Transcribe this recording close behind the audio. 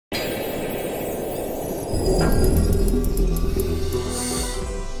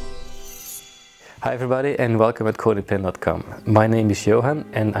Hi everybody and welcome at Conidpen.com. My name is Johan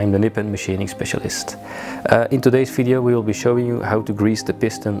and I'm the Conidpen machining specialist. In today's video we will be showing you how to grease the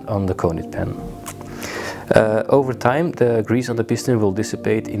piston on the Conidpen. Over time the grease on the piston will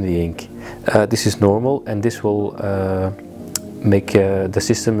dissipate in the ink. This is normal and this will make the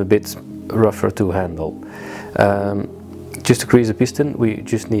system a bit rougher to handle. Just to grease the piston we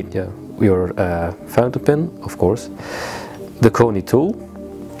just need your fountain pen, of course, the Conidpen tool,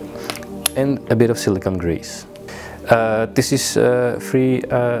 and a bit of silicone grease. This is free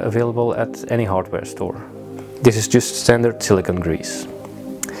available at any hardware store. This is just standard silicone grease.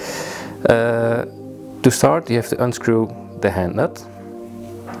 To start you have to unscrew the hand nut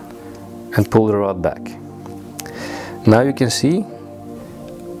and pull the rod back. Now you can see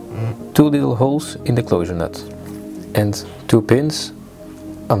two little holes in the closure nut and two pins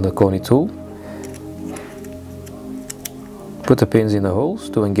on the Conidpen tool. Put the pins in the holes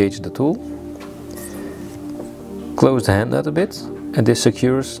to engage the tool. Close the hand nut a bit and this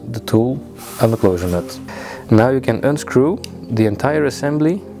secures the tool on the closure nut. Now you can unscrew the entire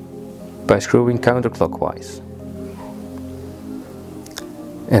assembly by screwing counterclockwise.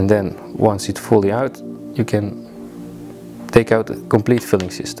 And then once it's fully out you can take out the complete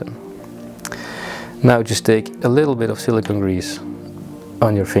filling system. Now just take a little bit of silicone grease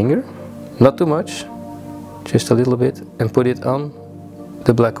on your finger, not too much, just a little bit, and put it on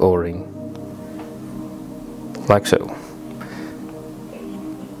the black O-ring, like so.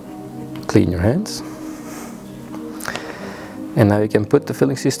 Clean your hands, and now you can put the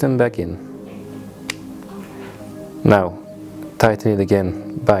filling system back in. Now tighten it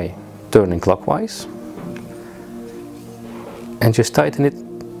again by turning clockwise, and just tighten it,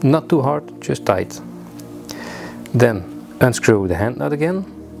 not too hard, just tight. Then unscrew the hand nut again.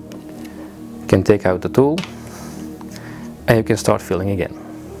 You can take out the tool and you can start filling again.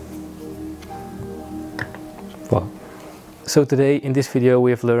 Wow. So today in this video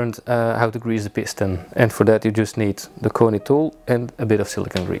we have learned how to grease the piston, and for that you just need the Conidpen tool and a bit of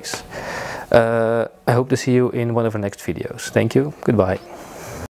silicone grease. I hope to see you in one of our next videos. Thank you, goodbye.